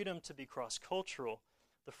 the freedom to be cross-cultural,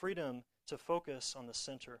 the freedom to focus on the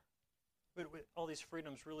center. All these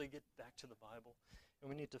freedoms really get back to the Bible, and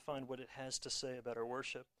we need to find what it has to say about our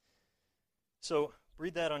worship. So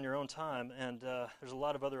read that on your own time, and there's a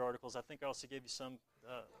lot of other articles. I think I also gave you some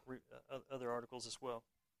other articles as well.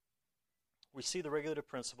 We see the regulative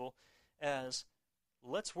principle as,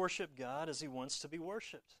 let's worship God as he wants to be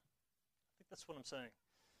worshipped. I think that's what I'm saying.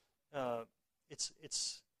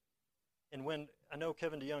 And when I know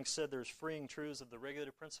Kevin DeYoung said there's freeing truths of the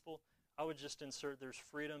regulative principle, I would just insert there's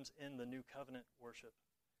freedoms in the new covenant worship.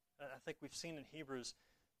 I think we've seen in Hebrews,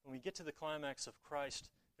 when we get to the climax of Christ,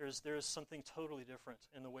 there is something totally different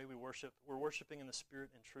in the way we worship. We're worshiping in the Spirit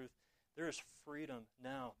and truth. There is freedom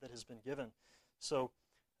now that has been given. So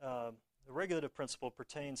the regulative principle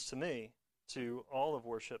pertains to me, to all of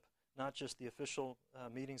worship, not just the official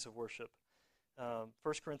meetings of worship. 1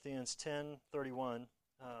 Corinthians 10:31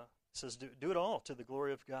 says, do it all to the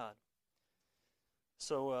glory of God.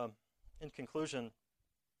 So in conclusion,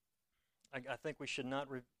 I think we should not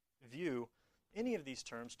review any of these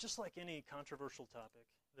terms, just like any controversial topic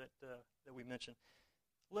that we mentioned.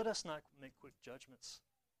 Let us not make quick judgments.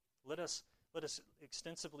 Let us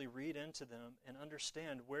extensively read into them and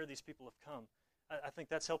understand where these people have come. I think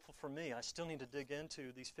that's helpful for me. I still need to dig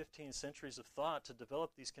into these 15 centuries of thought to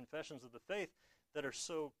develop these confessions of the faith that are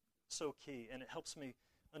so key, and it helps me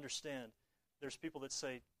understand. There's people that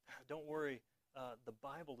say, don't worry, the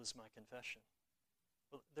Bible is my confession.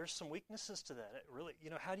 Well, there's some weaknesses to that. It really,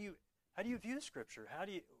 how do you view Scripture?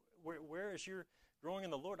 Where is your growing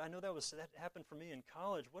in the Lord? I know that happened for me in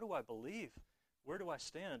college. What do I believe? Where do I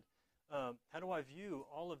stand? How do I view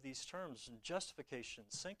all of these terms? Justification,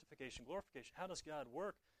 sanctification, glorification. How does God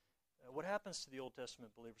work? What happens to the Old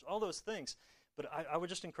Testament believers? All those things. But I would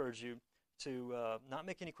just encourage you to not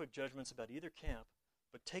make any quick judgments about either camp,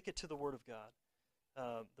 but take it to the Word of God.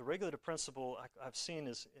 The regulative principle I've seen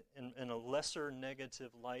is in a lesser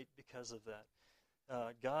negative light because of that.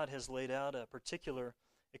 God has laid out a particular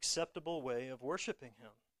acceptable way of worshiping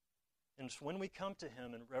Him. And it's when we come to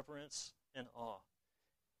Him in reverence and awe.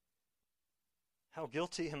 How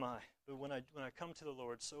guilty am I? But when I come to the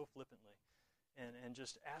Lord so flippantly and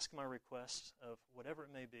just ask my request of whatever it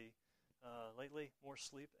may be, lately, more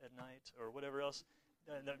sleep at night or whatever else,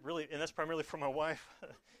 and that's primarily for my wife,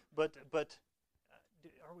 but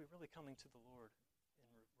are we really coming to the Lord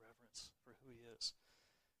in reverence for who He is?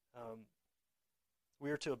 We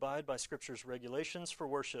are to abide by Scripture's regulations for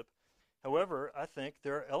worship. However, I think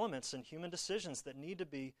there are elements in human decisions that need to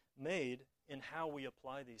be made in how we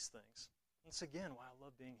apply these things. That's again why I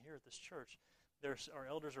love being here at this church. Our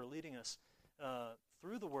elders are leading us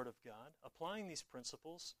through the Word of God, applying these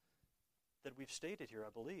principles that we've stated here, I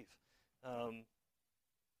believe.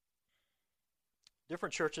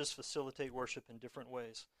 Different churches facilitate worship in different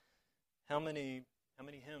ways. How many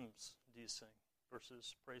hymns do you sing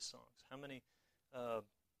versus praise songs? How many?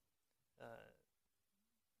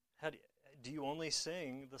 Do you only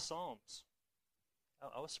sing the Psalms?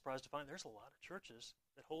 I was surprised to find there's a lot of churches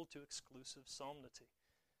that hold to exclusive psalmody.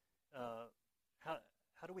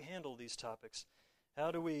 How do we handle these topics?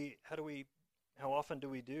 How often do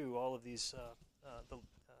we do all of these the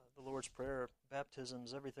Lord's Prayer,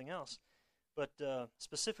 baptisms, everything else? But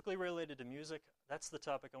specifically related to music, that's the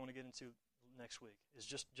topic I want to get into next week. Is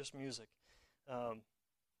just music.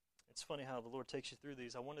 It's funny how the Lord takes you through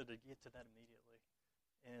these. I wanted to get to that immediately,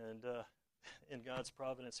 and in God's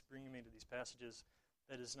providence, bringing me to these passages,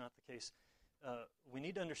 that is not the case. We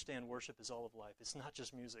need to understand worship is all of life. It's not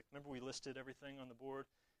just music. Remember we listed everything on the board?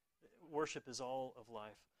 Worship is all of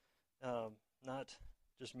life, not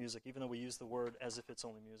just music, even though we use the word as if it's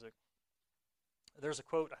only music. There's a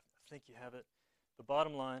quote, I think you have it. The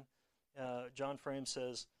bottom line, John Frame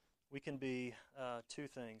says, we can be two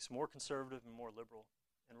things, more conservative and more liberal.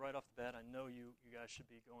 And right off the bat, I know you guys should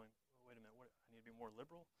be going, wait a minute, I need to be more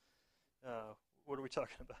liberal? What are we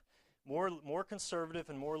talking about? More conservative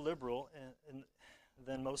and more liberal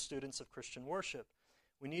than most students of Christian worship.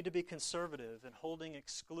 We need to be conservative in holding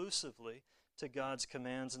exclusively to God's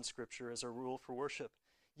commands in Scripture as a rule for worship.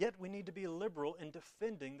 Yet we need to be liberal in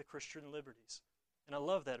defending the Christian liberties. And I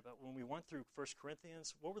love that about when we went through 1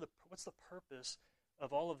 Corinthians, what's the purpose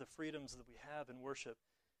of all of the freedoms that we have in worship?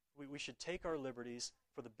 We should take our liberties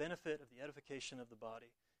for the benefit of the edification of the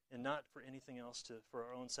body and not for anything else for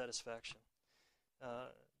our own satisfaction.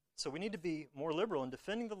 So we need to be more liberal in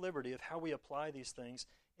defending the liberty of how we apply these things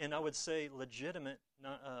in, I would say, legitimate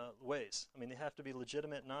ways. I mean, they have to be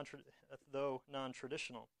legitimate, though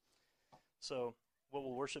non-traditional. So what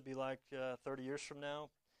will worship be like 30 years from now?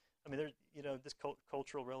 I mean, this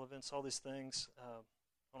cultural relevance, all these things.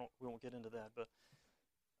 We won't get into that, but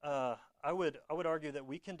I would argue that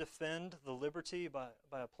we can defend the liberty by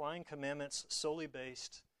applying commandments solely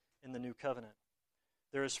based in the new covenant.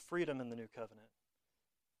 There is freedom in the new covenant.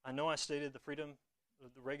 I know I stated the freedom,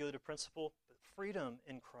 the regulative principle, but freedom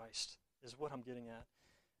in Christ is what I'm getting at.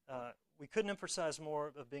 We couldn't emphasize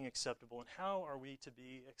more of being acceptable. And how are we to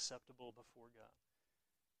be acceptable before God?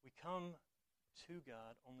 We come to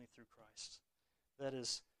God only through Christ. That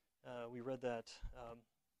is, we read that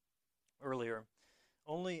earlier.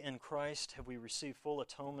 Only in Christ have we received full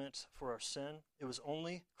atonement for our sin. It was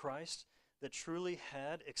only Christ that truly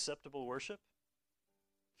had acceptable worship.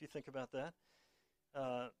 If you think about that,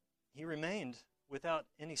 he remained without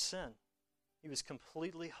any sin. He was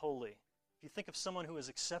completely holy. If you think of someone who was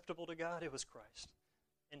acceptable to God, it was Christ.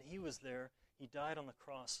 And he was there. He died on the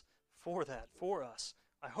cross for that, for us.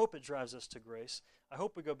 I hope it drives us to grace. I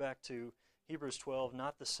hope we go back to Hebrews 12,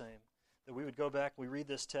 not the same. That we would go back, we read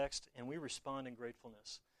this text, and we respond in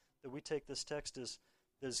gratefulness. That we take this text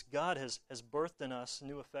as God has birthed in us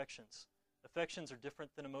new affections. Affections are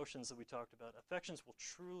different than emotions that we talked about. Affections will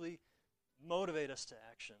truly motivate us to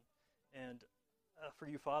action. And for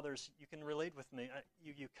you fathers, you can relate with me.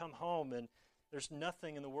 You come home, and there's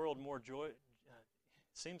nothing in the world more joy. It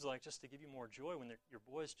seems like just to give you more joy when your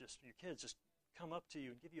kids just come up to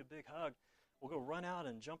you and give you a big hug. We'll go run out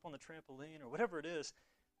and jump on the trampoline or whatever it is.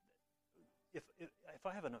 If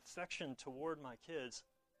I have an affection toward my kids,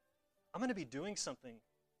 I'm going to be doing something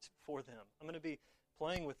for them. I'm going to be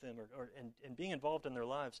playing with them and being involved in their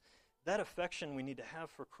lives. That affection we need to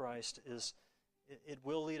have for Christ it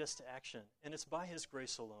will lead us to action, and it's by His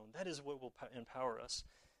grace alone. That is what will empower us.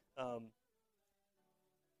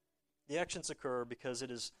 The actions occur because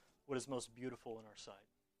it is what is most beautiful in our sight.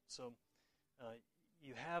 So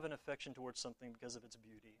you have an affection towards something because of its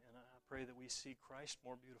beauty, and I pray that we see Christ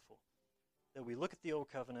more beautiful. That we look at the old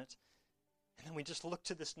covenant, and then we just look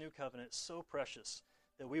to this new covenant, so precious,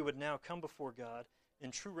 that we would now come before God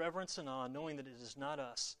in true reverence and awe, knowing that it is not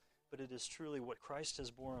us, but it is truly what Christ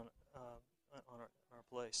has borne on our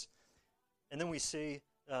place. And then we see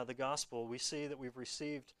the gospel. We see that we've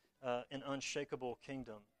received an unshakable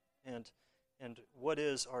kingdom. And what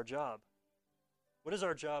is our job? What is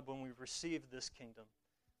our job when we've received this kingdom?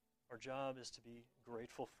 Our job is to be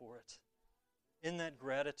grateful for it. In that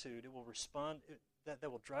gratitude, it will respond,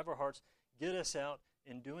 that will drive our hearts, get us out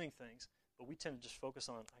in doing things. But we tend to just focus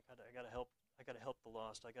on, I got to help the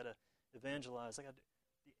lost. I got to evangelize.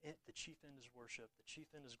 The chief end is worship. The chief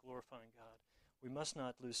end is glorifying God. We must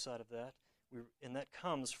not lose sight of that. And that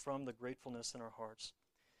comes from the gratefulness in our hearts.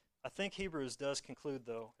 I think Hebrews does conclude,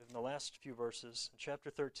 though, in the last few verses. In chapter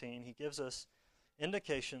 13, he gives us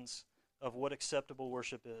indications of what acceptable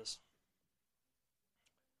worship is.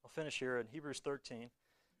 I'll finish here in Hebrews 13,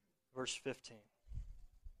 verse 15.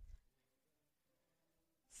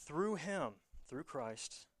 Through Him, through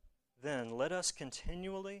Christ, then let us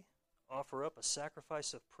continually offer up a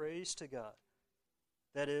sacrifice of praise to God.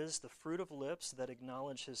 That is, the fruit of lips that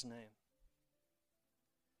acknowledge His name.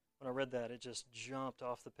 When I read that, it just jumped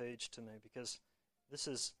off the page to me, because this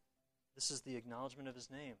is the acknowledgement of His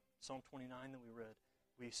name. Psalm 29 that we read.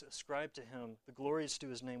 We ascribe to Him the glories to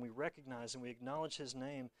His name. We recognize and we acknowledge His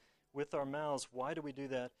name with our mouths. Why do we do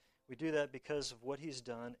that? We do that because of what He's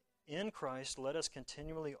done. In Christ, let us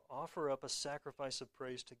continually offer up a sacrifice of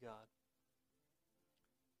praise to God.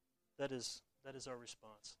 That is our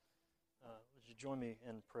response. Would you join me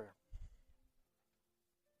in prayer?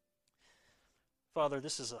 Father,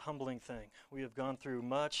 this is a humbling thing. We have gone through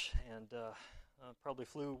much and probably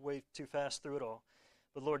flew way too fast through it all.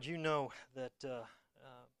 But Lord, you know that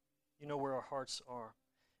you know where our hearts are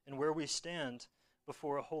and where we stand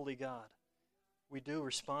before a holy God. We do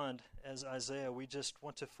respond as Isaiah. We just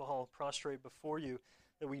want to fall prostrate before you,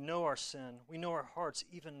 that we know our sin. We know our hearts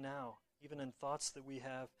even now, even in thoughts that we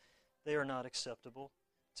have. They are not acceptable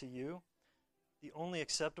to you. The only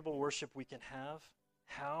acceptable worship we can have,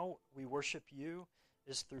 how we worship you,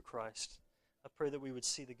 is through Christ. I pray that we would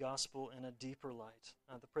see the gospel in a deeper light.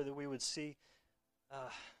 I pray that we would see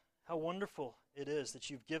how wonderful it is that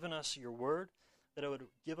you've given us your word, that it would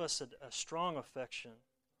give us a strong affection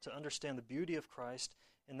to understand the beauty of Christ,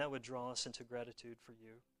 and that would draw us into gratitude for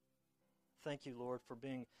you. Thank you, Lord, for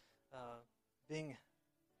being a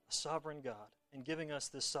sovereign God and giving us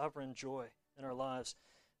this sovereign joy in our lives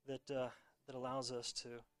that allows us to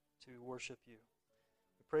worship you.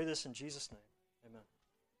 We pray this in Jesus' name. Amen.